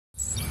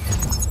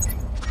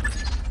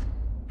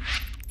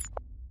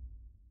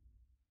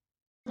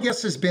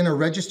Guest has been a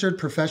registered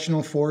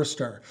professional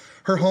forester.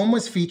 Her home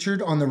was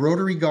featured on the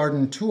Rotary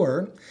Garden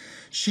Tour.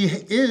 She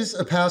is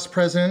a past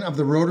president of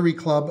the Rotary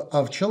Club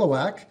of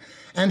Chilliwack,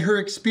 and her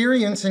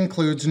experience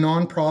includes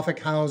nonprofit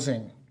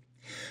housing.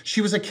 She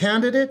was a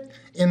candidate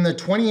in the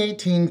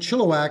 2018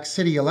 Chilliwack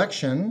City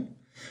Election.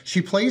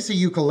 She plays the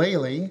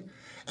ukulele,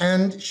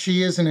 and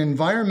she is an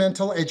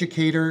environmental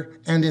educator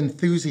and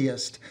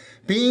enthusiast,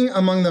 being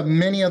among the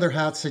many other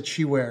hats that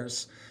she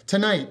wears.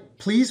 Tonight,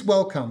 please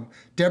welcome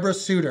Debora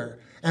Soutar,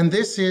 and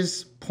this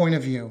is Point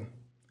of View.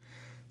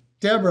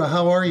 Debora,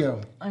 how are you?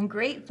 I'm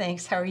great,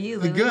 thanks. How are you,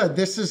 Louis? Good,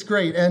 this is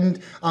great.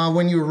 And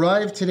when you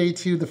arrived today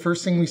too, the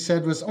first thing we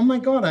said was, oh my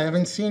God, I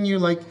haven't seen you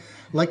like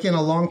in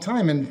a long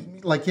time.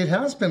 And like it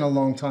has been a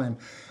long time.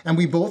 And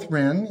we both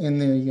ran in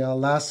the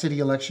last city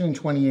election in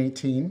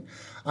 2018.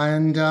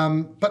 And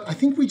but I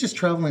think we just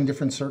travel in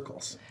different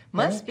circles.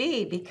 Must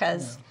be,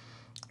 because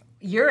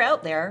you're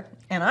out there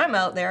and I'm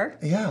out there.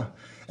 Yeah.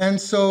 And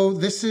so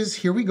this is,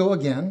 here we go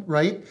again,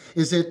 right?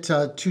 Is it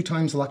 2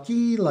 times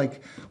lucky?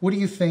 Like, what do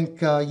you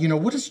think,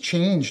 what has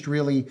changed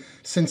really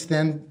since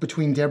then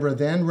between Debora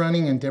then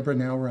running and Debora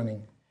now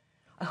running?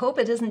 I hope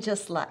it isn't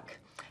just luck.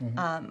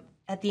 Mm-hmm.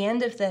 At the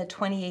end of the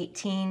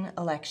 2018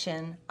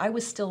 election, I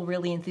was still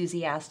really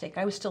enthusiastic.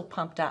 I was still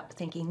pumped up,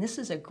 thinking this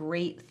is a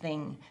great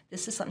thing.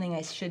 This is something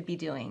I should be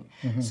doing.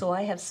 Mm-hmm. So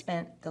I have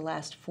spent the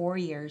last 4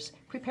 years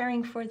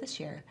preparing for this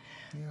year.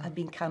 Yeah. I've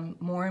become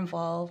more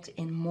involved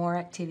in more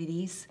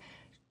activities,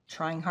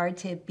 trying hard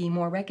to be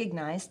more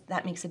recognized.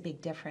 That makes a big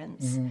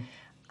difference.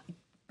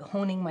 Mm-hmm.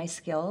 Honing my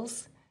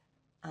skills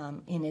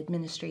in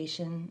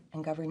administration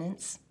and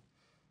governance,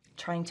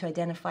 trying to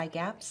identify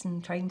gaps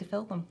and trying to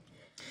fill them.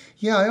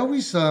 Yeah, I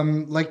always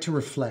like to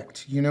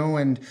reflect,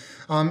 and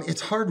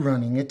it's hard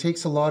running. It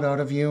takes a lot out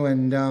of you.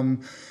 And,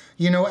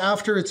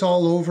 after it's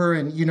all over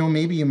and,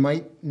 maybe you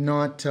might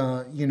not,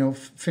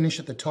 finish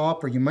at the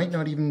top, or you might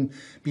not even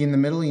be in the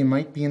middle, you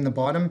might be in the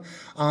bottom.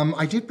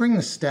 I did bring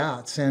the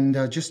stats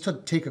and just to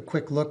take a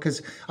quick look,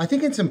 because I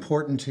think it's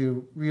important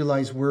to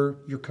realize where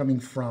you're coming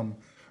from.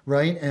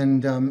 Right,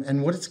 and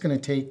what it's going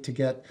to take to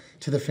get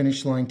to the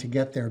finish line to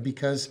get there,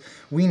 because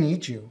we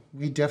need you.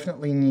 We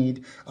definitely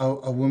need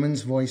a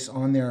woman's voice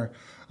on there.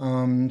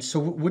 So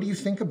what do you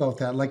think about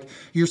that? Like,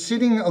 you're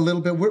sitting a little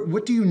bit.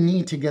 What do you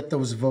need to get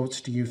those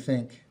votes, do you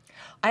think?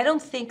 I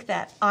don't think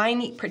that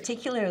I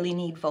particularly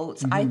need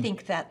votes. Mm-hmm. I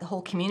think that the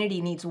whole community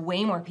needs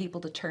way more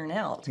people to turn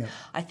out. Yeah.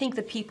 I think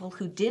the people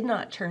who did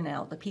not turn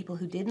out, the people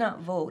who did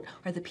not vote,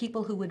 are the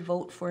people who would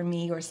vote for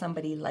me or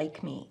somebody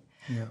like me.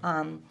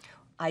 Yeah.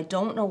 I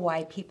don't know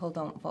why people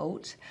don't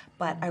vote,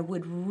 but I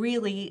would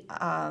really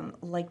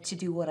like to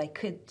do what I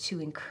could to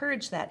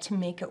encourage that, to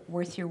make it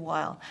worth your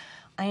while.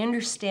 I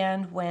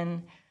understand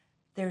when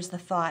there's the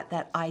thought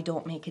that I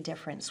don't make a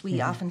difference.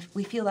 We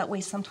feel that way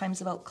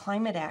sometimes about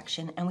climate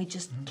action, and we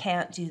just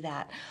can't do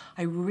that.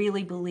 I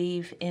really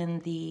believe in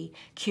the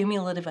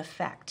cumulative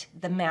effect,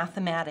 the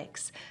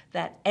mathematics,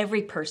 that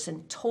every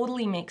person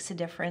totally makes a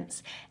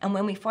difference. And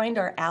when we find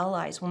our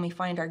allies, when we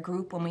find our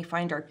group, when we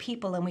find our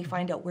people, and we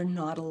find out we're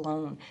not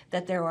alone,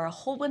 that there are a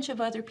whole bunch of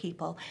other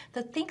people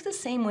that think the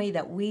same way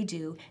that we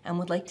do and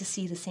would like to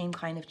see the same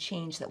kind of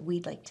change that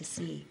we'd like to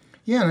see.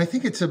 Yeah, and I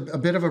think it's a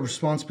bit of a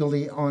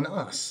responsibility on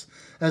us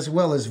as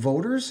well as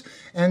voters,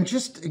 and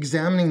just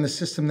examining the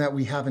system that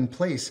we have in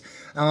place.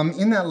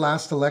 In that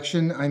last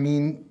election, I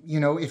mean,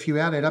 if you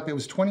add it up, it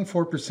was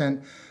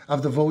 24%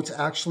 of the votes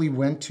actually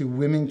went to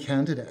women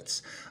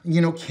candidates.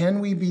 Can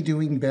we be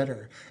doing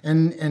better?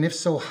 And if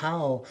so,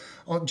 how?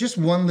 Just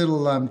one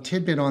little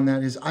tidbit on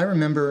that is, I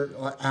remember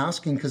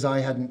asking, because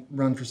I hadn't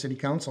run for city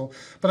council,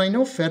 but I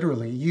know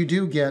federally you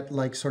do get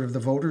like sort of the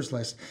voters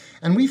list,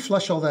 and we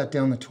flush all that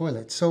down the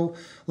toilet. So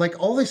like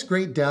all this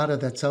great data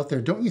that's out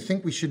there, don't you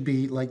think we should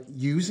be like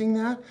using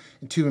that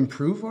to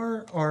improve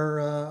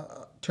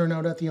our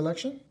turnout at the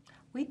election?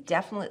 We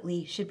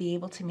definitely should be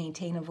able to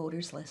maintain a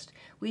voters list.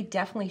 We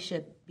definitely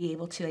should be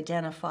able to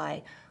identify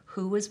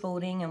who was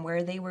voting and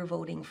where they were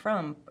voting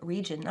from,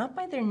 region, not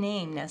by their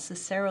name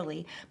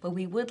necessarily, but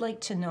we would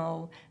like to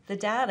know the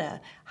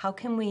data. How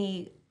can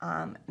we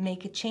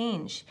make a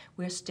change?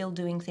 We're still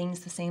doing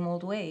things the same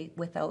old way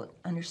without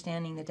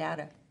understanding the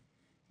data.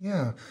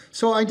 Yeah,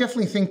 so I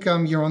definitely think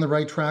you're on the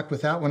right track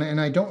with that one,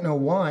 and I don't know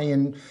why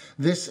in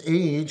this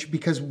age,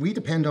 because we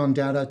depend on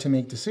data to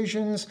make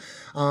decisions.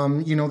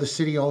 The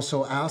city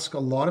also asks a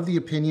lot of the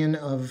opinion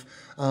of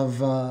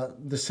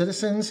the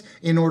citizens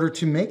in order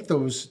to make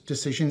those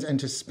decisions and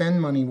to spend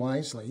money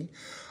wisely.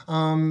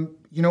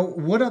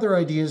 What other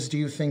ideas do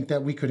you think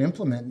that we could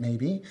implement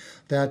maybe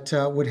that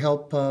would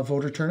help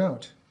voter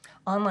turnout?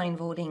 Online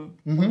voting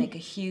will make a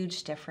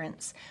huge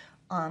difference.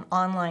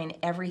 Online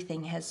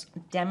everything has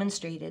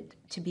demonstrated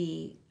to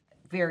be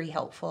very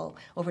helpful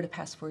over the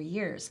past 4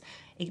 years.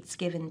 It's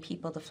given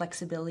people the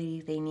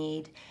flexibility they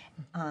need.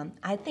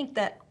 I think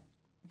that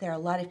there are a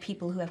lot of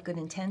people who have good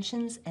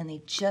intentions and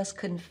they just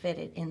couldn't fit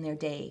it in their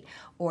day,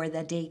 or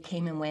the day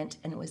came and went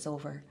and it was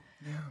over.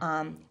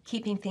 Yeah.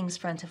 Keeping things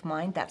front of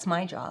mind, that's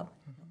my job,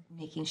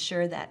 making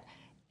sure that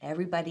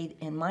everybody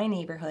in my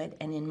neighborhood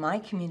and in my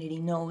community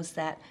knows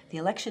that the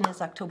election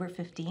is October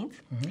 15th,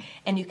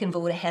 and you can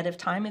vote ahead of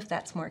time if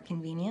that's more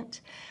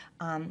convenient,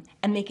 and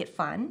make it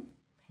fun,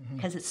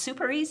 because it's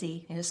super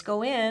easy. You just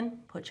go in,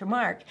 put your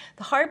mark.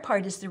 The hard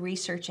part is the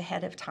research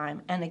ahead of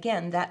time, and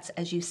again, that's,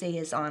 as you say,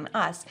 is on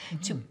us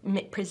to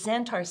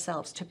present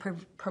ourselves, to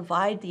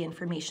provide the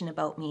information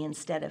about me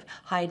instead of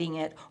hiding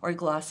it or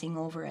glossing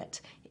over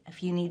it.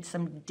 If you need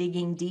some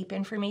digging deep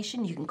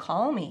information, you can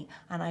call me,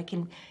 and I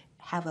can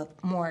have a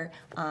more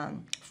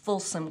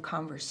fulsome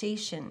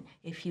conversation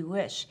if you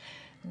wish.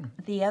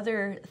 The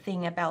other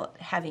thing about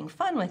having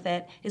fun with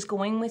it is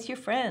going with your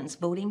friends,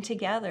 voting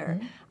together,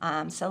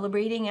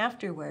 celebrating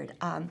afterward.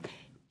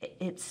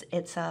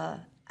 It's a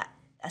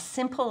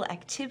simple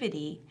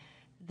activity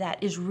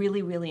that is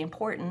really, really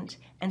important,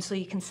 and so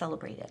you can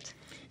celebrate it.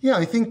 Yeah,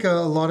 I think a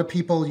lot of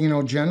people,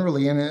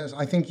 generally, and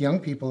I think young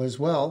people as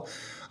well,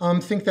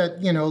 think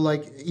that,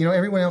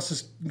 everyone else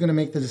is going to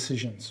make the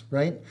decisions,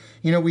 right?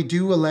 We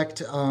do elect,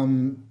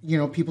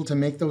 people to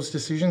make those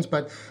decisions,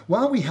 but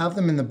while we have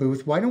them in the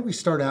booth, why don't we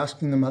start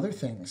asking them other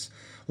things?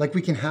 Like,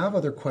 we can have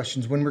other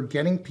questions when we're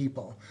getting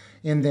people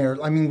in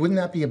there. I mean, wouldn't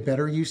that be a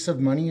better use of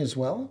money as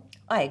well?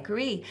 I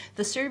agree.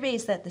 The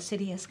surveys that the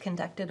city has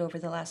conducted over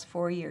the last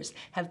 4 years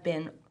have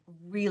been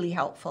really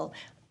helpful,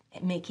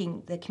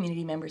 making the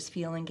community members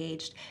feel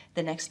engaged.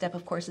 The next step,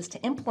 of course, is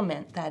to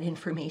implement that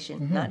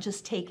information, not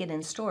just take it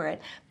and store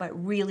it,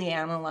 but really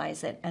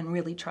analyze it and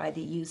really try to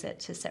use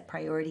it to set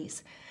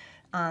priorities.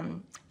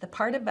 The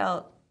part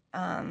about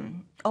I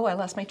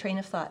lost my train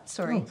of thought.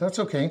 Sorry. Oh, that's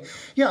okay.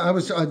 Yeah, I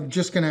was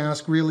just going to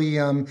ask really,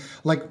 when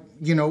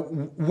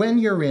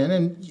you're in,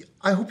 and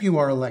I hope you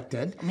are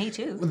elected. Me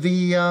too.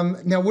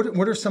 Now,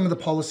 what are some of the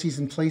policies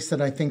in place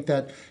that I think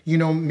that,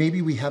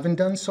 maybe we haven't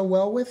done so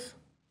well with?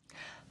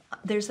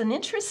 There's an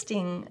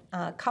interesting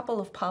couple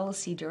of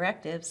policy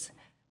directives,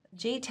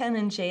 J10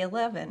 and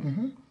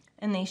J11,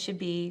 and they should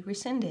be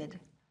rescinded.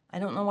 I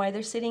don't know why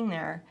they're sitting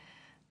there.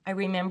 I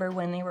remember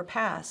when they were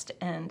passed,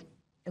 and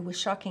it was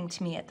shocking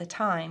to me at the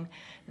time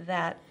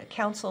that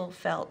council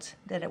felt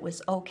that it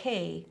was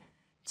okay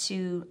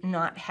to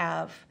not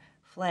have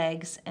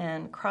flags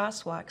and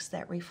crosswalks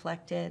that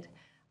reflected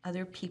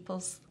other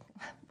people's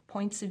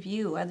points of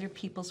view, other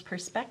people's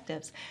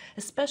perspectives,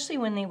 especially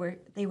when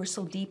they were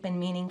so deep and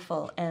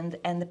meaningful, and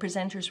the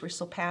presenters were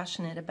so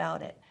passionate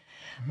about it.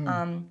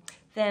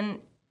 Then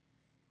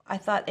I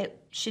thought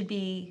it should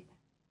be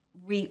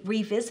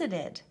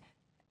revisited,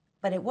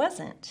 but it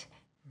wasn't.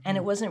 And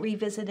it wasn't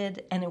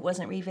revisited, and it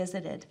wasn't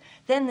revisited.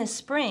 Then this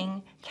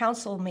spring,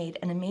 council made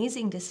an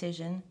amazing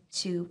decision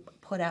to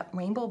put up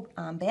rainbow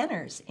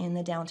banners in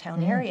the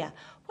downtown area.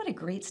 What a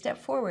great step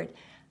forward.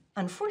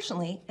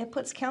 Unfortunately, it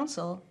puts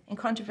council in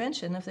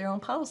contravention of their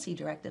own policy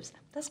directives.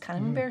 That's kind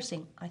of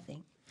embarrassing, I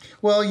think.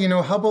 Well,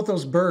 how about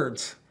those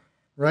birds?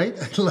 Right?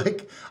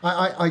 Like,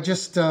 I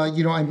just,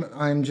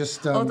 I'm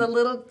just... the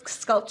little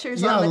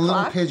sculptures on the clock? Yeah, the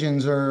little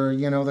pigeons, or,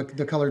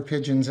 the colored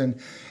pigeons. And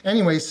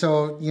anyway,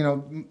 so,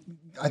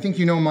 I think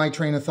my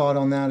train of thought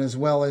on that, as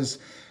well as,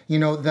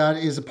 that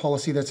is a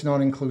policy that's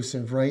not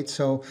inclusive, right?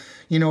 So,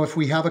 if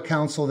we have a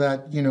council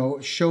that,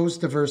 shows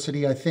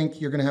diversity, I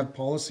think you're going to have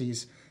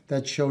policies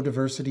that show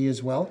diversity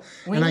as well.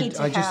 We need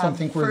to have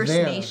First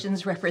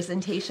Nations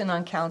representation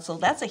on council.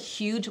 That's a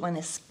huge one,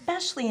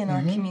 especially in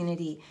our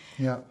community.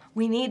 Yeah.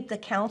 We need the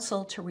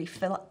council to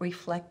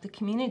reflect the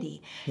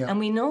community. Yeah. And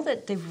we know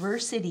that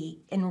diversity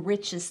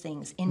enriches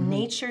things. In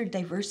nature,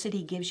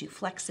 diversity gives you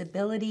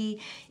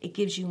flexibility. It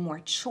gives you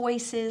more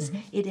choices.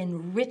 It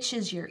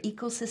enriches your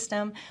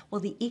ecosystem. Well,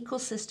 the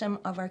ecosystem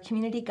of our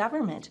community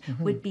government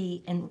would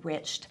be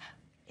enriched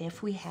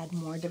if we had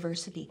more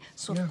diversity.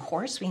 So of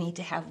course we need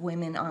to have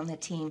women on the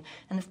team,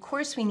 and of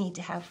course we need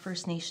to have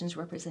First Nations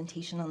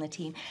representation on the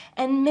team,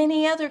 and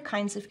many other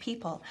kinds of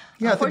people.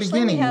 Yeah, at the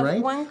beginning, we have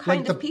right? One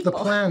kind of people. At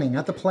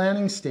the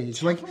planning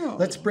stage. Definitely. Like,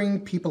 let's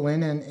bring people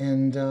in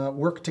and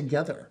work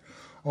together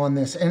on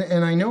this.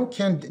 And I know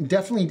Ken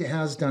definitely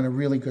has done a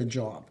really good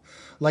job.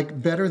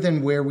 Like, better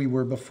than where we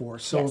were before.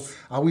 So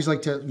I always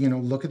like to,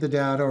 look at the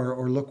data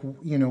or look,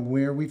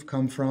 where we've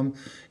come from,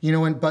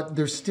 but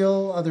there's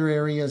still other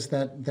areas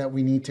that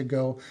we need to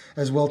go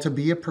as well to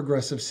be a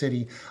progressive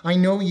city. I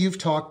know you've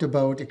talked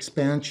about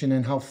expansion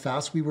and how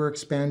fast we were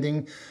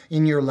expanding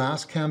in your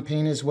last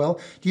campaign as well.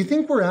 Do you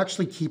think we're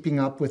actually keeping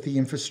up with the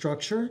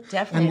infrastructure?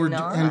 Definitely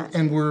not.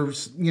 And we're,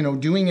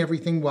 doing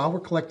everything while we're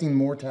collecting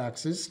more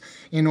taxes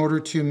in order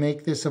to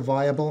make this a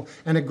viable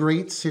and a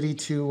great city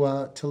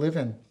to live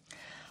in?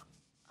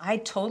 I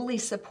totally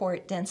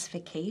support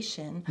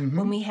densification.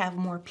 When we have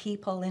more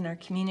people in our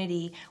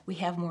community, we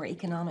have more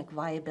economic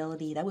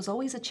viability. That was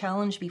always a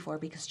challenge before,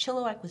 because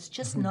Chilliwack was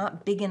just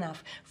not big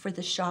enough for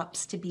the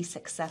shops to be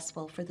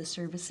successful, for the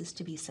services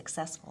to be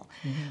successful.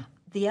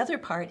 The other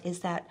part is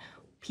that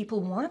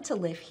people want to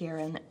live here,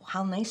 and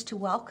how nice to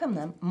welcome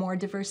them. More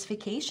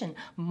diversification,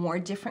 more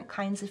different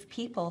kinds of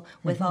people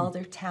with all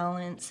their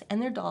talents and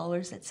their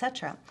dollars,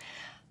 etc.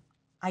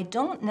 I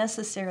don't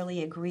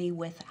necessarily agree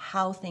with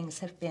how things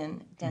have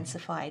been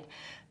densified.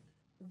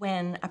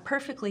 When a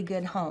perfectly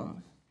good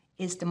home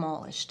is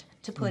demolished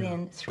to put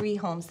in 3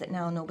 homes that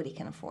now nobody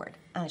can afford.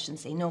 I shouldn't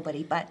say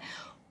nobody, but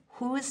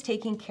who is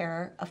taking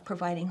care of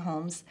providing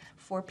homes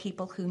for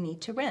people who need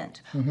to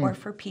rent, or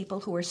for people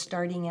who are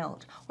starting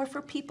out, or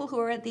for people who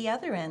are at the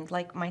other end,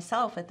 like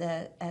myself at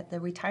the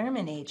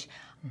retirement age?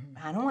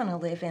 I don't want to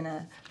live in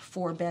a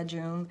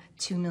 4-bedroom,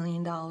 $2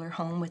 million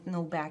home with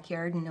no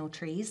backyard and no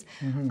trees.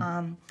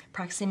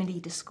 Proximity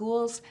to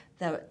schools,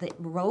 the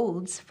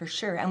roads for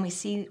sure. And we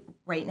see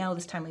right now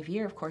this time of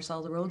year, of course,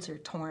 all the roads are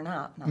torn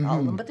up. Not all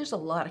of them, but there's a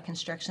lot of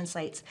construction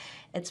sites.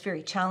 It's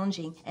very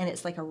challenging, and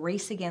it's like a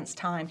race against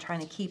time trying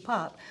to keep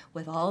up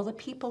with all the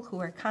people who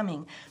are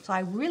coming. So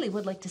I really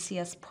would like to see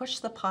us push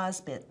the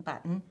pause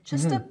button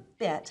just a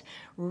bit,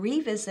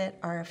 revisit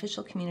our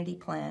official community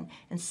plan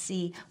and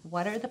see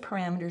what are the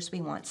parameters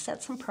we want,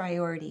 set some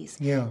priorities,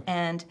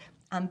 and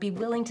be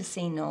willing to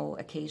say no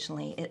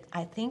occasionally.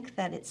 I think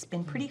that it's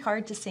been pretty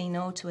hard to say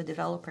no to a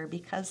developer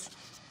because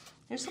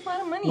there's a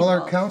lot of money Well,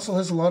 involved. our council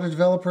has a lot of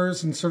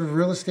developers and sort of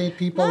real estate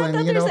people. Not and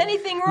that there's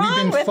anything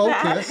wrong with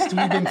that.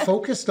 We've been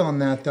focused on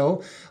that,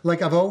 though.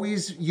 Like, I've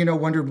always,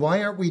 wondered,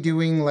 why aren't we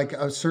doing like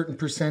a certain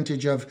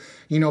percentage of,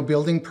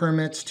 building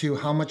permits to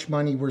how much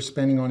money we're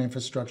spending on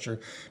infrastructure?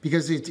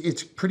 Because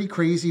it's pretty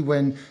crazy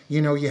when,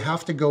 you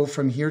have to go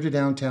from here to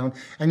downtown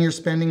and you're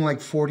spending like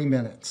 40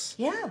 minutes.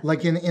 Yeah.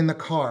 Like in the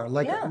car.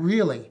 Like,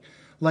 really.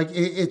 Like,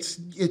 it's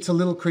a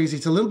little crazy.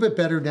 It's a little bit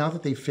better now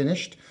that they've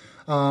finished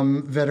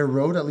Vetter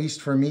Road, at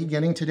least for me,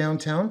 getting to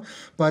downtown.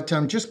 But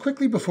just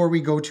quickly before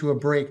we go to a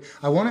break,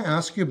 I want to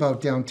ask you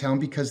about downtown,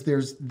 because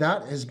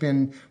that has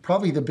been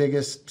probably the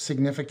biggest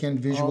significant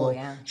visual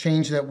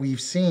change that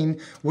we've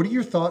seen. What are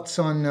your thoughts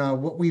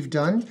on what we've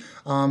done,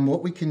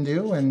 what we can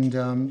do,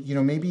 and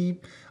maybe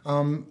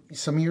some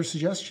of your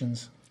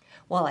suggestions?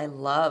 Well, I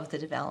love the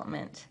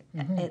development.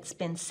 It's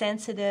been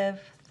sensitive,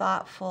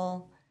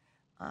 thoughtful,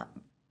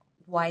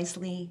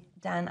 wisely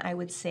done, I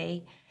would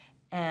say.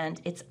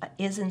 And it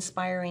is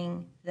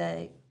inspiring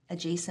the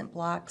adjacent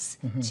blocks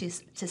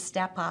to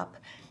step up.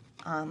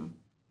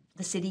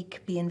 The city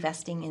could be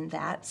investing in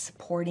that,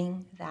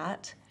 supporting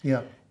that.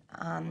 Yeah.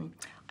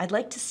 I'd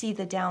like to see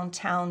the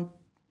downtown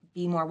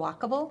be more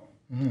walkable.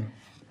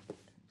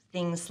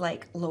 Things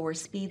like lower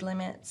speed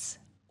limits,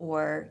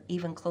 or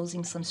even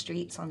closing some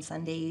streets on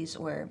Sundays,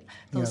 or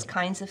those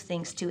kinds of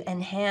things to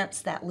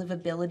enhance that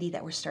livability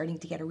that we're starting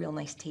to get a real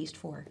nice taste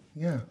for.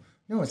 Yeah.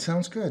 No, it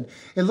sounds good.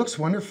 It looks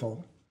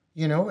wonderful.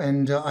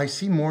 And I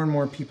see more and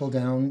more people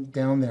down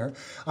there.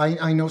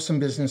 I know some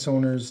business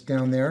owners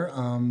down there.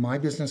 My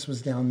business was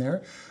down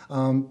there.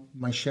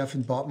 My chef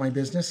had bought my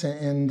business,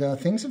 and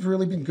things have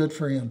really been good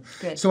for him.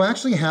 Good. So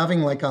actually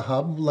having like a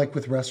hub, like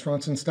with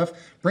restaurants and stuff,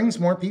 brings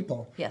more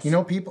people. Yes.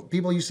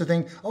 People used to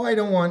think, oh, I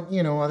don't want,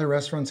 other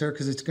restaurants there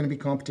because it's going to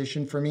be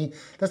competition for me.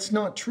 That's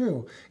not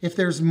true. If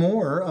there's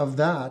more of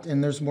that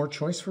and there's more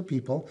choice for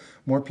people,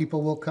 more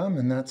people will come,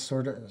 and that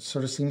sort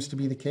of seems to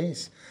be the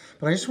case.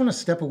 But I just want to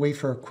step away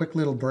for a quick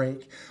little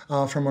break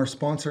from our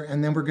sponsor,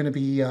 and then we're going to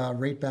be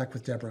right back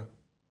with Debora.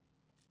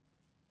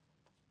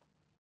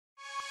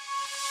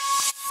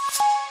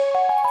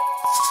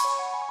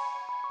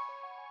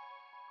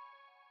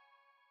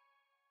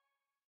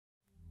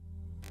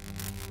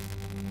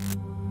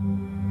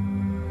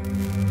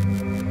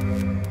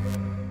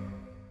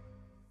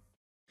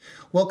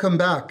 Welcome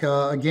back.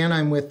 Again,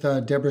 I'm with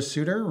Debora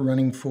Soutar,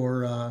 running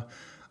for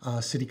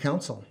City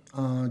Council.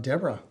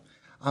 Debora,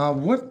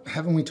 what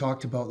haven't we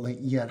talked about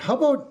yet? How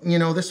about,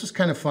 this was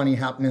kind of funny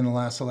happening in the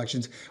last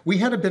elections. We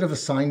had a bit of a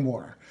sign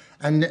war,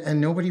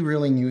 and nobody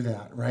really knew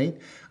that, right?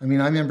 I mean,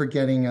 I remember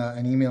getting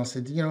an email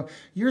said,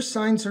 your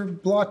signs are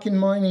blocking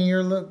mine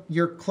and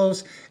you're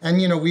close. And,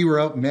 we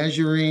were out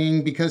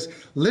measuring, because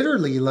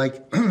literally,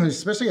 like,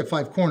 especially at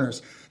Five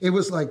Corners, it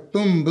was like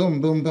boom,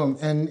 boom, boom, boom.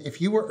 And if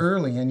you were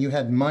early and you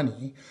had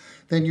money,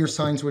 then your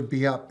signs would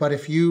be up. But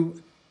if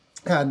you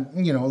had,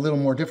 a little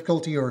more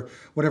difficulty, or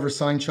whatever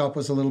sign shop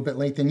was a little bit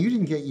late, then you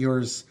didn't get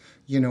yours,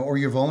 or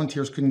your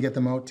volunteers couldn't get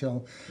them out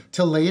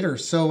till later.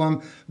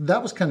 So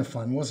that was kind of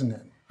fun, wasn't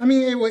it? I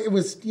mean, it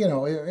was,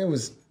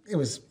 it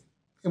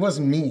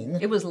wasn't mean.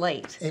 It was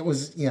late. It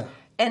was,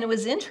 And it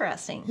was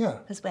interesting. Yeah.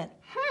 Because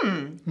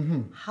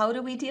how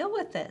do we deal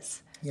with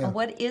this? Yeah. And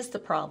what is the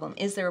problem?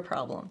 Is there a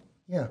problem?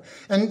 Yeah.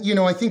 And,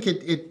 I think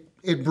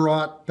it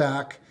brought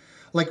back,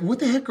 like, what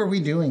the heck are we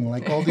doing?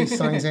 Like, all these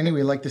signs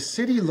anyway. Like, the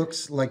city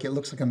looks like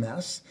a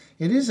mess.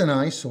 It is an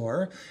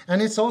eyesore.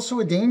 And it's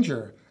also a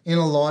danger in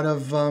a lot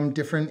of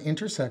different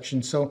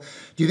intersections. So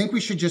do you think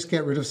we should just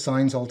get rid of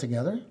signs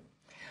altogether?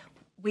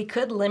 We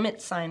could limit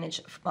signage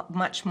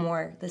much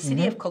more. The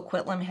city of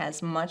Coquitlam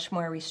has much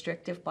more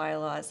restrictive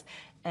bylaws,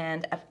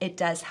 and it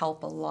does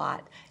help a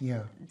lot.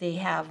 Yeah. They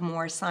have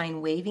more sign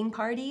waving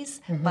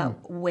parties,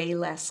 but way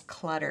less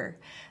clutter.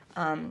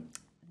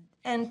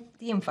 And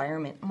the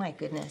environment, my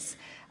goodness.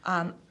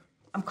 I'm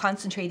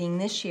concentrating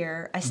this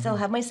year. I still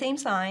have my same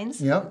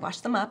signs, Yep.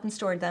 washed them up and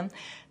stored them,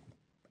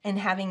 and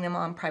having them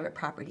on private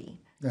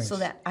property. Nice. So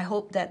that I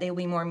hope that they'll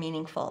be more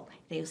meaningful.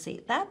 They'll say,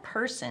 that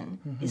person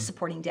is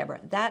supporting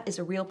Debora. That is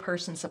a real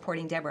person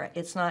supporting Debora.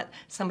 It's not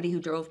somebody who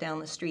drove down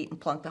the street and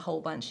plunked a whole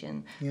bunch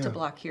in to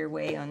block your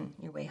way on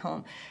your way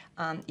home.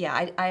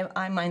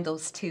 I mind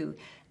those too.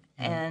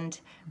 And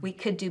we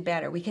could do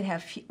better. We could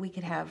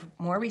have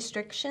more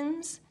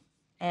restrictions,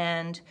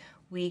 and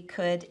we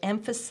could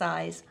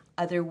emphasize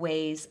other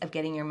ways of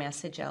getting your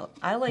message out.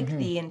 I like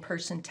the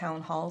in-person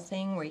town hall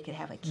thing where you could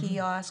have a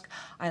kiosk.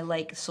 I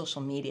like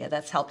social media.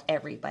 That's helped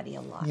everybody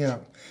a lot. Yeah,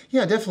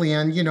 definitely.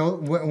 And,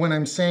 when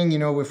I'm saying,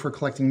 if we're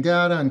collecting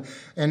data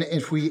and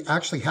if we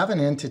actually have an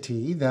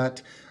entity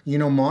that,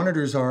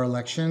 monitors our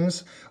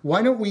elections,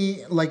 why don't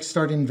we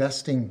start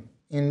investing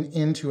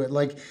into it?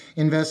 Like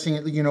investing,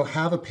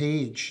 have a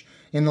page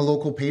in the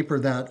local paper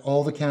that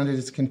all the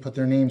candidates can put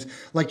their names.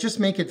 Just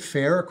make it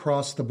fair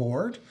across the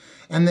board,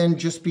 and then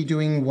just be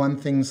doing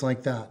things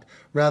like that,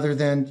 rather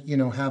than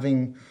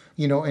having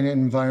an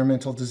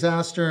environmental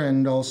disaster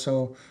and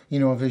also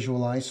a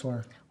visual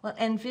eyesore. Well,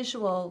 and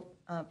visual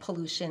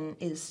pollution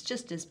is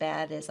just as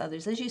bad as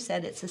others. As you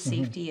said, it's a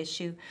safety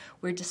issue.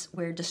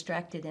 We're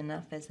distracted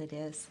enough as it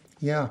is.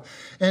 Yeah,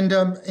 and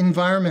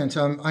environment.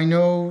 I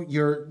know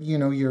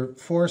you're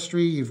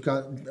forestry. You've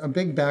got a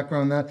big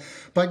background in that,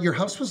 but your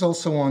house was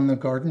also on the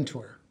garden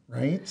tour,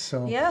 right?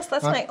 So yes,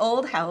 that's my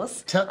old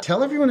house.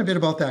 Tell everyone a bit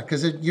about that,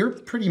 because you're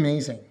pretty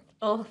amazing.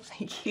 Oh,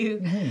 thank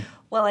you.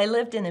 Well, I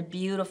lived in a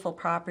beautiful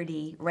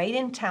property right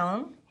in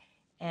town,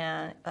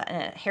 and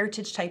a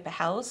heritage type of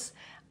house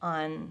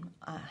on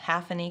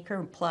half an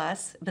acre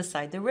plus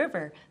beside the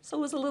river. So it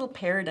was a little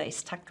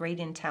paradise tucked right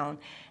in town,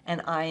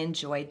 and I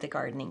enjoyed the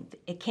gardening.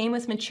 It came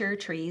with mature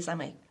trees.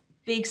 I'm a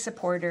big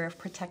supporter of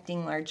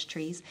protecting large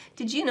trees.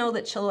 Did you know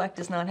that Chilliwack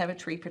does not have a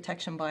tree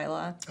protection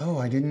bylaw? Oh,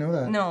 I didn't know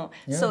that. No.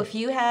 Yeah. So if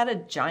you had a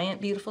giant,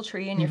 beautiful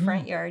tree in your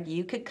front yard,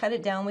 you could cut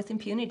it down with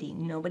impunity.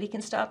 Nobody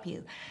can stop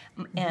you.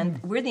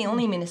 And we're the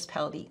only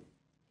municipality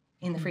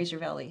in the Fraser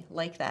Valley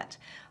like that.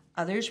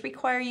 Others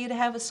require you to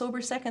have a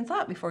sober second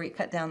thought before you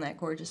cut down that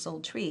gorgeous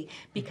old tree,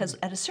 because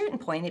at a certain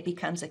point it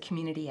becomes a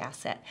community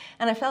asset.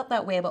 And I felt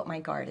that way about my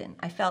garden.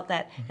 I felt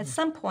that at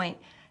some point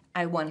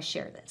I want to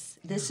share this.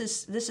 This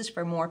is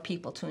for more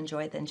people to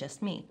enjoy than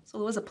just me. So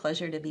it was a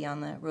pleasure to be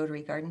on the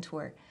Rotary Garden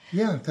Tour.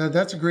 Yeah,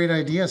 that's a great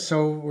idea.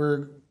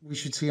 So we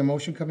should see a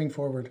motion coming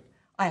forward.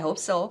 I hope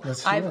so.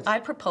 Let's do it. I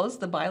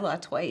proposed the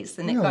bylaw twice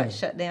and it got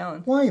shut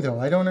down. Why though?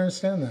 I don't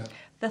understand that.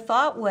 The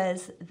thought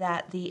was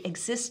that the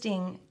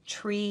existing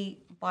tree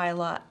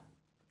bylaw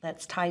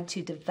that's tied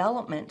to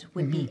development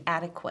would be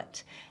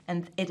adequate,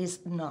 and it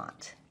is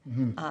not.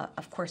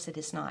 Of course it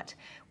is not.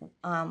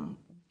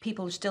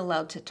 People are still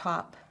allowed to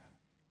top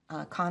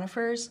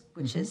conifers,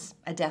 which is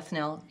a death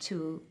knell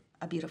to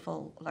a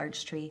beautiful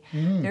large tree.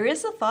 There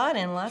is a thought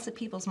in lots of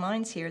people's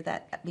minds here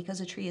that because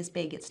a tree is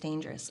big, it's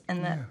dangerous,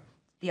 and that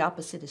the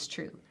opposite is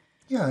true.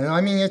 Yeah,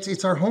 I mean,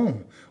 it's our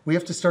home. We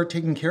have to start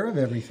taking care of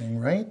everything,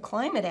 right?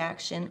 Climate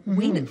action,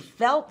 we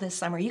felt this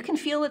summer. You can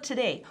feel it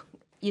today.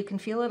 You can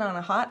feel it on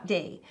a hot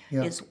day.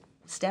 Is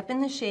step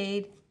in the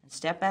shade, and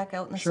step back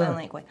out in the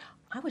sunlight going,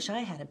 I wish I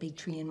had a big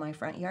tree in my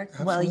front yard.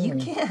 Absolutely. Well, you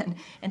can,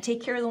 and take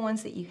care of the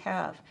ones that you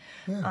have.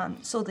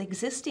 So the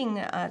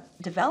existing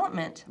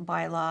development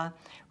bylaw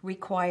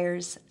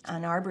requires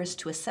an arborist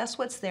to assess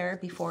what's there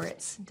before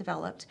it's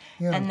developed,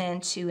 and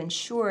then to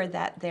ensure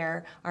that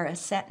there are a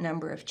set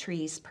number of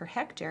trees per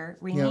hectare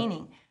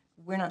remaining.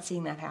 We're not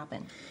seeing that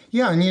happen.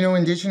 Yeah, and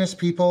Indigenous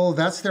people,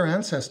 that's their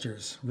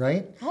ancestors,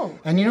 right? Oh.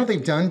 And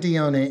they've done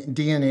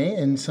DNA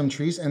in some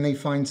trees, and they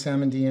find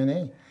salmon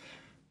DNA.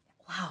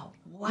 Wow.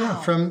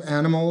 Yeah, from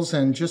animals,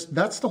 and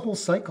that's the whole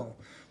cycle.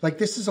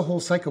 This is a whole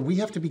cycle. We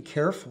have to be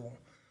careful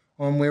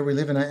on where we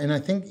live, and I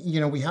think,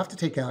 we have to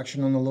take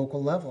action on the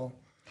local level.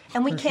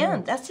 And we can.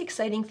 Sure. That's the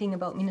exciting thing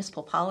about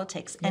municipal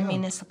politics and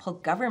municipal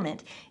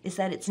government, is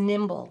that it's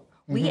nimble.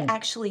 We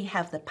actually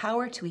have the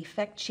power to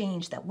effect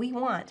change that we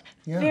want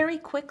very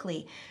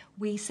quickly.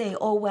 We say,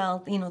 oh,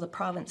 well, the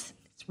province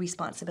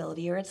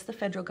responsibility, or it's the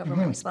federal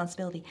government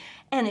responsibility.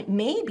 And it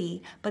may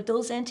be, but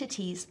those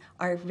entities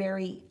are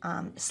very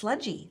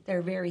sludgy.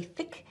 They're very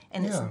thick,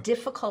 and it's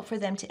difficult for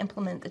them to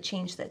implement the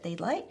change that they'd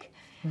like,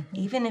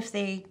 even if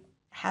they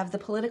have the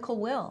political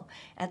will.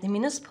 At the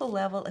municipal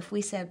level, if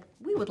we said,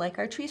 we would like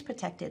our trees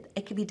protected,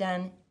 it could be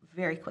done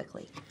very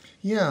quickly.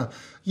 Yeah.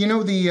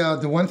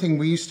 The one thing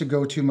we used to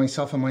go to,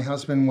 myself and my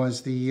husband,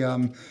 was we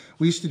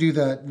used to do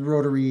that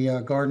Rotary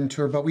Garden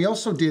Tour, but we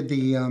also did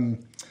the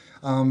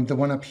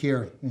one up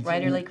here.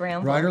 Ryder Lake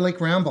Ramble. Ryder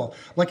Lake Ramble.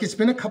 It's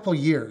been a couple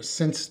years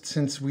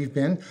since we've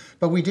been,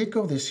 but we did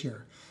go this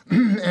year.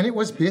 And it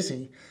was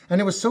busy.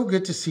 And it was so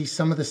good to see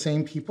some of the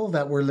same people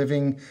that were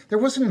living. There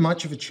wasn't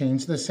much of a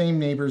change. The same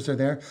neighbors are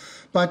there.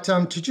 But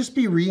to just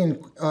be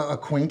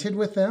reacquainted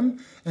with them,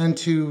 and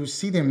to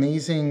see the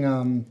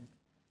amazing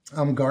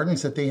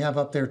gardens that they have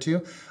up there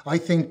too, I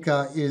think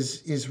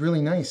is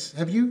really nice.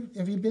 Have you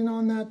been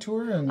on that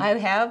tour? And I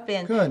have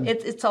been. Good.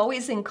 It's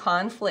always in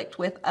conflict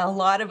with a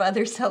lot of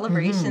other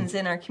celebrations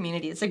in our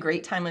community. It's a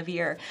great time of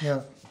year.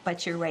 Yeah.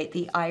 But you're right,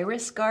 the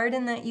iris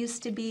garden that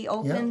used to be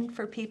open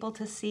for people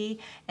to see,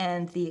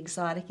 and the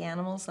exotic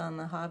animals on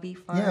the hobby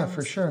farms. Yeah,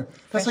 for sure.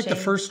 That's like the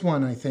Fresh first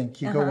one, I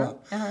think. You go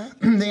up.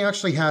 They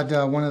actually had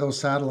one of those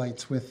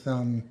satellites with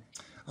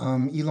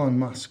Elon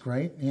Musk,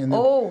 right? And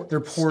they're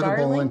portable.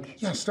 Starlink?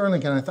 And yeah,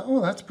 Starlink. And I thought, oh,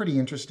 that's pretty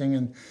interesting.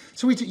 And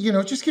so it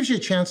just gives you a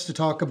chance to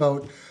talk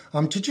about,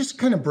 to just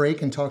kind of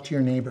break and talk to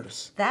your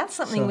neighbors. That's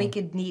something we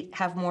could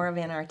have more of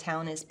in our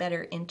town, is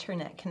better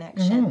internet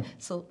connection.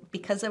 So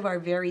because of our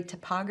varied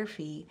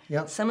topography,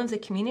 some of the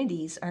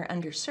communities are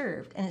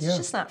underserved, and it's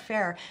just not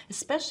fair,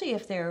 especially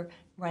if they're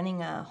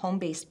running a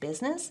home-based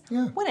business.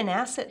 What an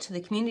asset to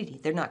the community.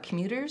 They're not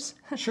commuters.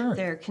 Sure.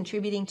 They're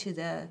contributing to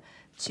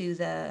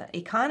the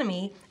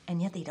economy,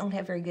 and yet they don't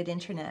have very good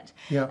internet.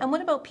 And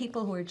what about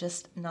people who are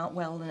just not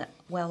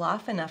well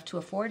off enough to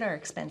afford our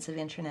expensive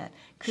internet?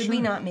 Could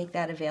we not make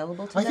that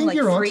available to them, like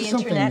free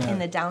internet in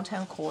the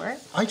downtown core?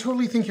 I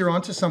totally think you're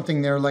onto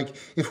something there. Like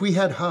if we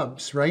had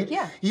hubs, right?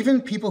 Yeah.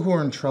 Even people who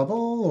are in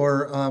trouble,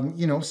 or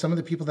some of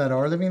the people that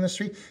are living in the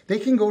street, they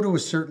can go to a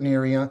certain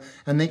area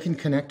and they can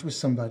connect with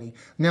somebody.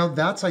 Now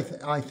that's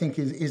I think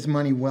is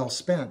money well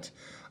spent.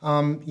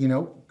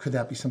 Could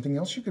that be something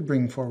else you could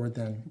bring forward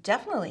then?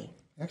 Definitely.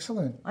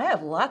 Excellent. I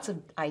have lots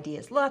of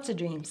ideas, lots of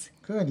dreams.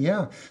 Good,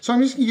 yeah. So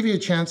I'm just going to give you a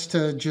chance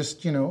to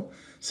just,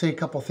 say a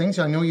couple things.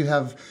 I know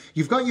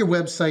you've got your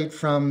website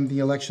from the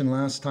election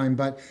last time,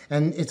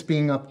 and it's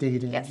being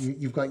updated. Yes.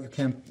 You've got your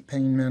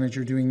campaign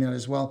manager doing that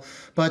as well.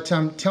 But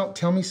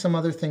tell me some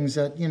other things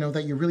that,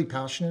 that you're really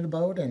passionate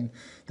about and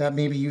that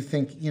maybe you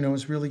think,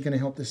 is really going to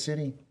help the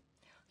city.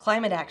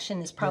 Climate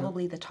action is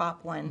probably the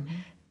top one.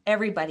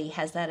 Everybody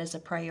has that as a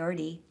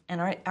priority,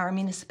 and our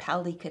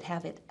municipality could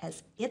have it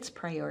as its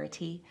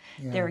priority.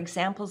 There are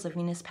examples of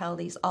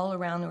municipalities all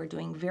around who are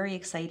doing very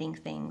exciting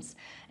things.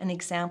 An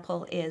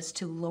example is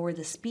to lower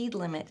the speed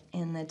limit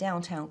in the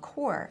downtown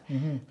core.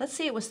 Let's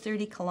say it was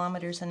 30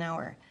 kilometers an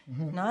hour.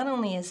 Not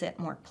only is it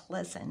more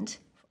pleasant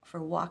for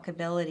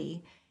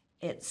walkability,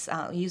 it's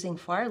using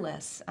far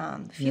less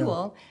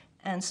fuel,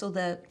 and so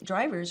the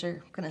drivers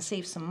are going to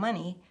save some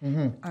money.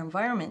 Our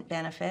environment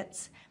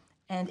benefits.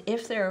 And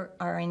if there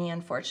are any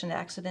unfortunate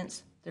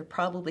accidents, they're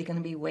probably going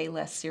to be way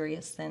less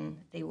serious than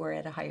they were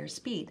at a higher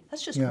speed.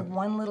 That's just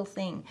one little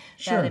thing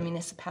that a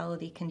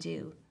municipality can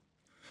do.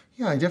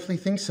 Yeah, I definitely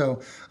think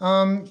so.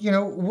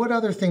 What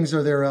other things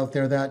are there out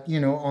there that,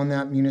 on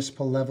that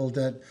municipal level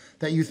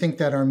that you think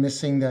that are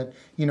missing, that,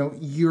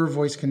 your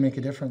voice can make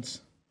a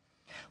difference?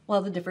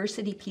 Well, the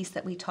diversity piece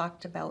that we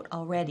talked about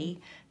already.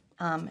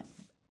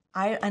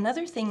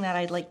 Another thing that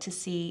I'd like to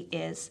see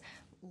is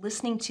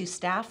listening to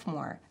staff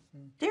more.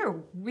 They're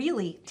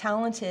really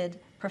talented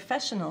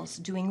professionals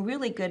doing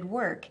really good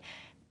work,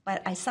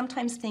 but I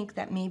sometimes think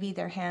that maybe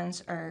their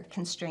hands are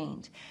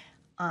constrained.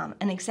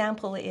 An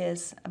example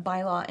is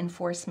bylaw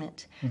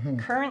enforcement.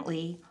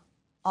 Currently,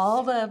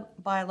 all the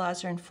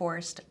bylaws are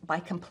enforced by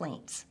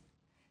complaints.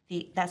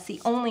 That's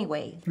the only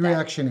way.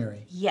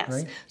 Reactionary. Yes.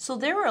 Right? So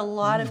there are a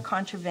lot of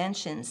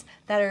contraventions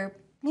that are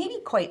maybe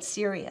quite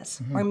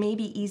serious or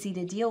maybe easy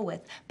to deal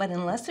with, but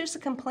unless there's a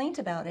complaint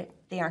about it,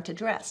 they aren't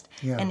addressed.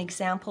 An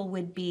example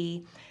would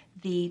be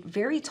the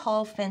very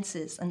tall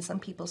fences on some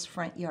people's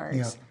front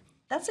yards.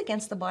 That's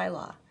against the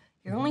bylaw.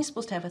 You're only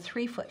supposed to have a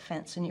 3-foot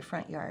fence in your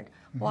front yard.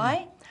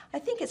 Why? I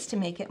think it's to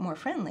make it more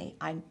friendly.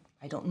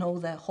 I don't know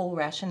the whole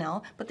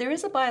rationale, but there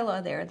is a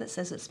bylaw there that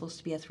says it's supposed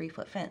to be a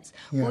 3-foot fence.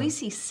 Well, we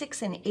see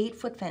 6- and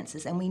 8-foot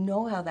fences, and we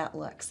know how that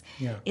looks.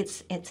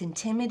 It's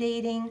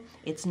intimidating,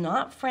 it's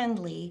not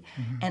friendly,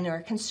 and there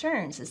are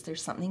concerns. Is there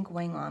something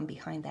going on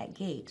behind that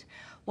gate?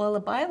 Well,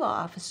 a bylaw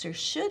officer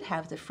should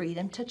have the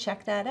freedom to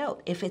check that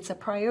out if it's a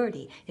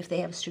priority. If they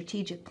have a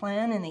strategic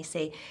plan and they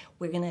say,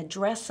 we're going to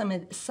address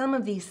some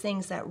of these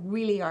things that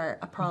really are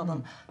a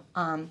problem.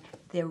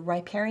 The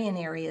riparian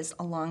areas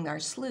along our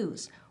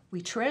sloughs.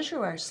 We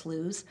treasure our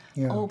sloughs.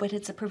 Oh, but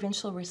it's a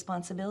provincial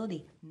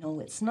responsibility.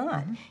 No, it's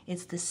not.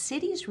 It's the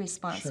city's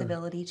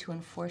responsibility to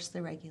enforce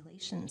the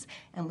regulations,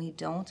 and we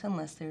don't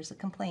unless there's a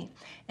complaint.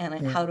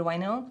 And how do I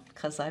know?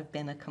 Because I've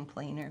been a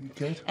complainer.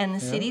 And the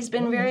city's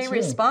been very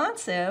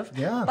responsive,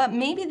 but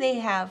maybe they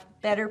have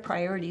better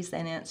priorities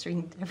than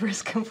answering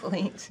Deborah's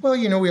complaint. Well,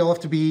 we all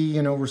have to be,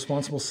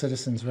 responsible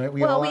citizens, right?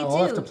 We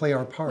all have to play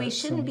our part. We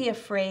shouldn't be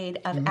afraid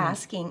of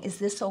asking, is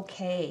this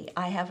okay?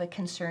 I have a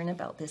concern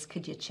about this.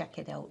 Could you check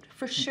it out?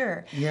 For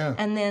sure.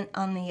 And then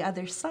on the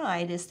other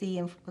side is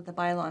the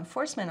bylaw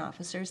enforcement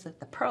officers, the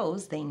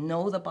pros. They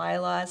know the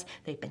bylaws.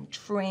 They've been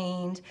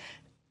trained.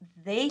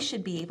 they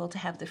should be able to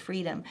have the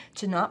freedom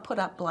to not put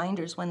up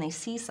blinders when they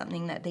see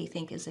something that they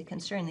think is a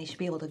concern. They should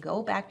be able to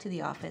go back to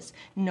the office,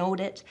 note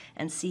it,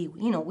 and see,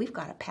 we've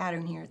got a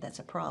pattern here that's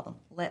a problem.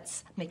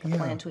 Let's make a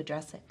plan to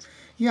address it.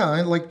 Yeah,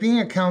 and like being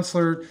a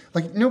counselor,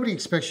 like nobody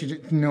expects you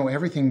to know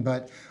everything,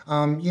 but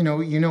you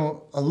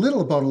know a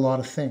little about a lot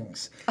of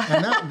things,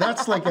 and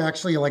that's like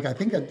actually like I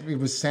think it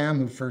was Sam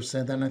who first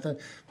said that, and I thought,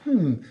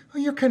 well,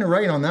 you're kind of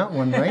right on that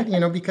one, right?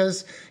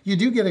 Because you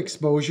do get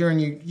exposure, and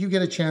you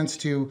get a chance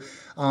to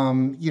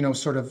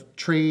sort of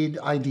trade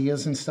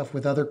ideas and stuff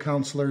with other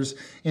counselors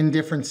in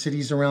different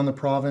cities around the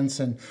province,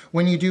 and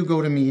when you do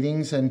go to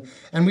meetings, and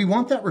we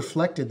want that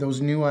reflected,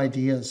 those new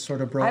ideas sort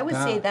of brought back. I would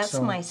say that's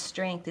my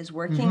strength, is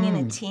working in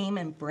a team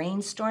and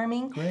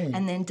brainstorming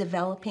and then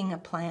developing a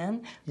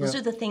plan. Those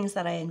are the things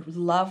that I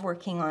love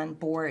working on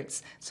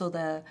boards. So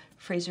the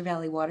Fraser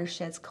Valley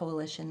Watersheds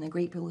Coalition, the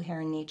Great Blue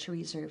Heron Nature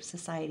Reserve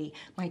Society,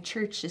 my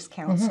church's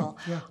council.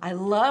 I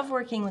love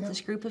working with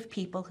this group of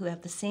people who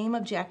have the same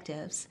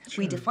objectives.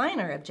 We define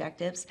our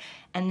objectives,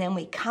 and then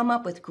we come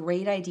up with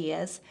great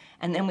ideas,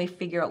 and then we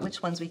figure out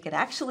which ones we could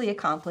actually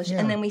accomplish,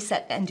 and then we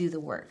set and do the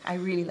work. I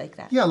really like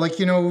that. Yeah, like,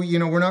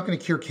 we're not going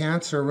to cure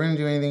cancer, we're going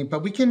to do anything,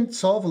 but we can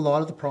solve a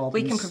lot of the problems.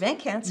 We can prevent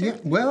cancer. Yeah,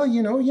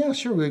 well,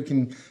 sure, we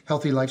can,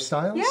 healthy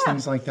lifestyles,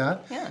 things like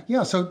that.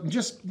 Yeah, so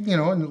just,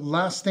 and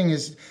last thing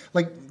is,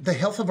 like, the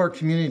health of our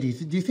community.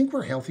 Do you think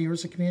we're healthier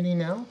as a community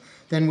now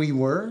than we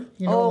were,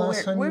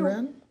 last time we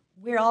ran?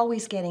 We're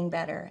always getting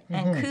better,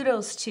 and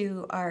kudos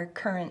to our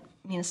current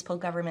municipal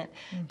government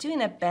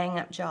doing a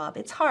bang-up job.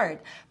 It's hard,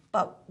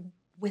 but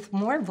with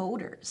more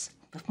voters,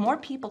 if more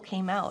people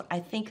came out, I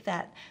think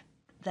that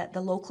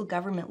the local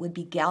government would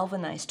be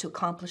galvanized to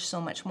accomplish so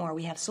much more.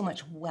 We have so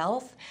much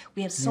wealth,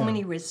 we have so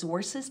many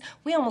resources,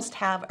 we almost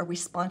have a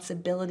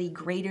responsibility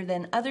greater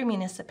than other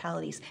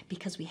municipalities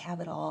because we have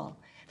it all.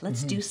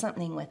 Let's do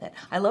something with it.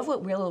 I love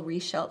what Willow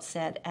Reichelt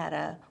said at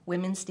a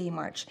Women's Day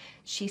March.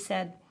 She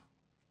said,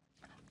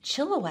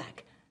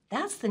 Chilliwack,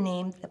 that's the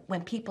name that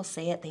when people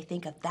say it, they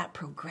think of that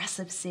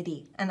progressive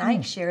city. And I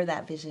share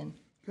that vision.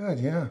 Good,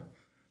 yeah.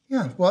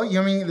 Yeah, well,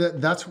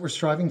 that's what we're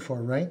striving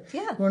for, right?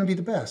 Yeah. We want to be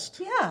the best.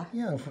 Yeah.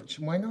 Yeah,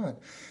 why not?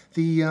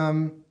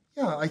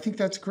 I think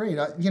that's great.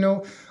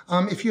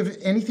 If you have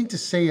anything to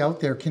say out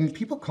there, can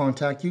people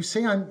contact you?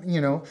 Say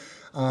I'm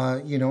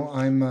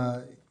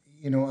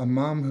a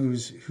mom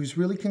who's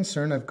really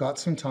concerned. I've got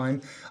some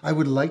time. I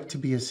would like to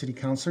be a city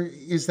councillor.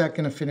 Is that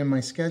going to fit in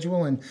my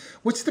schedule? And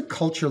what's the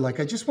culture like?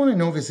 I just want to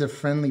know if it's a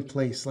friendly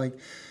place. Like,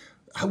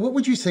 what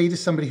would you say to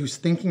somebody who's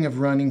thinking of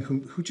running,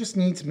 who just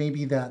needs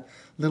maybe that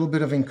little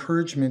bit of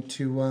encouragement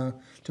to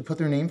put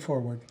their name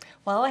forward?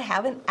 Well, I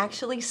haven't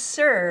actually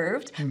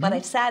served, but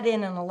I've sat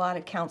in on a lot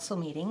of council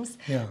meetings.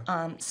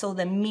 Yeah. So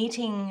the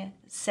meeting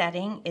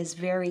setting is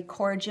very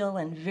cordial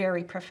and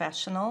very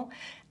professional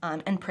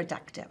and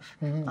productive.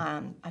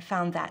 I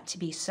found that to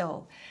be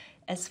so.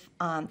 As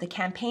the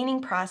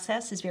campaigning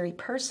process is very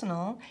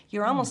personal,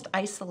 you're almost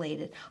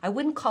isolated. I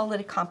wouldn't call it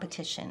a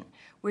competition.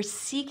 We're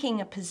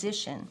seeking a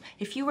position.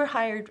 If you were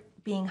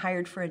being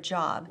hired for a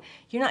job,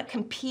 you're not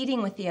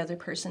competing with the other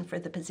person for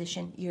the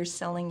position. You're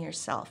selling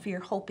yourself.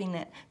 You're hoping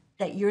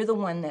that you're the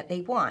one that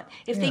they want.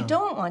 If they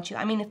don't want you,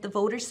 if the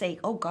voters say,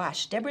 oh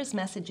gosh, Deborah's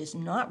message is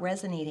not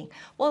resonating,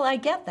 well, I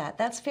get that.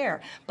 That's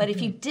fair. But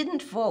if you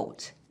didn't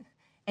vote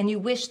and you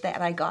wish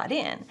that I got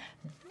in,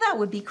 that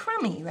would be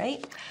crummy,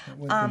 right?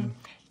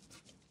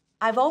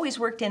 I've always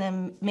worked in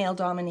a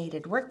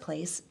male-dominated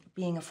workplace,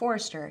 being a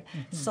forester,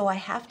 so I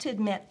have to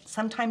admit,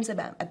 sometimes I'm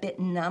a bit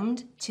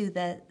numbed to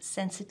the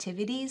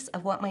sensitivities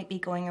of what might be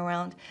going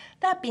around.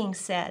 That being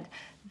said,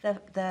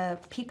 the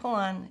people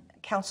on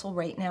council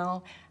right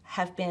now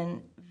have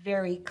been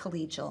very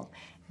collegial.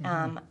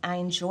 I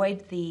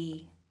enjoyed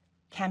the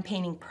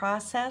campaigning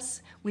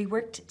process. We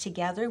worked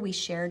together, we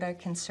shared our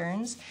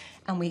concerns,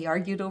 and we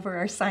argued over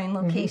our sign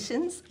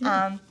locations.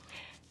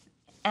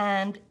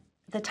 And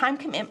the time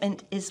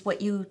commitment is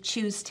what you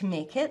choose to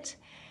make it.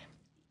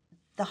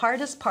 The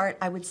hardest part,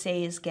 I would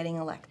say, is getting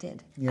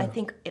elected. I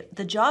think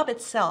the job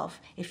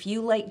itself, if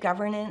you like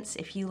governance,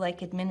 if you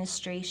like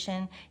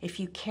administration, if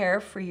you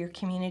care for your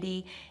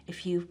community,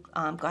 if you've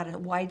got a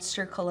wide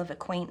circle of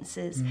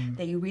acquaintances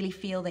that you really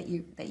feel that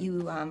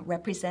you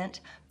represent,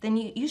 then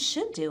you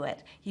should do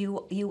it.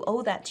 You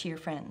owe that to your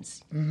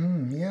friends.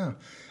 Yeah.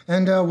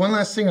 And one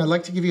last thing, I'd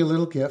like to give you a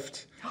little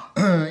gift.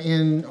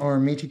 In our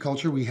Métis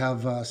culture, we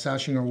have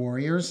Sashing Our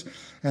Warriors,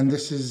 and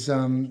this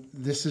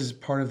is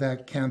part of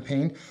that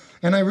campaign.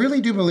 And I really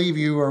do believe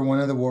you are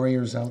one of the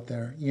warriors out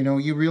there.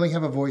 You really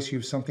have a voice. You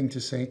have something to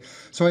say.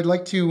 So I'd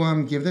like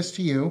to give this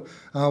to you.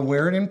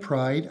 Wear it in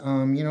pride.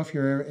 If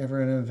you're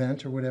ever at an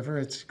event or whatever,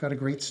 it's got a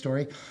great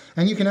story.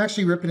 And you can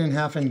actually rip it in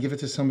half and give it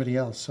to somebody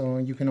else. So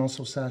you can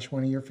also sash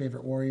one of your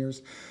favorite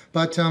warriors.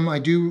 But I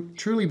do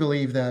truly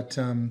believe that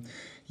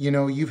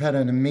you've had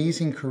an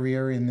amazing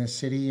career in this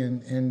city,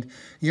 and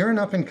you're an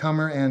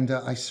up-and-comer, and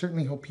I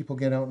certainly hope people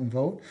get out and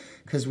vote,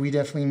 because we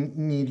definitely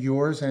need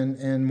yours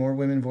and more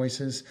women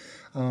voices,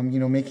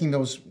 making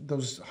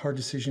those hard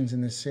decisions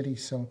in this city.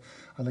 So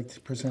I'd like to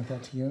present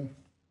that to you.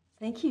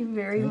 Thank you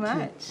very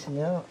much.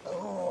 Yeah.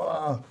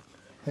 Oh,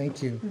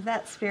 thank you.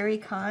 That's very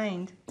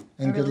kind.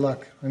 And good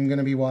luck. I'm going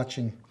to be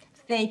watching.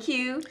 Thank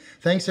you.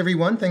 Thanks,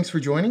 everyone. Thanks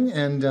for joining,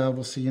 and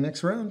we'll see you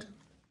next round.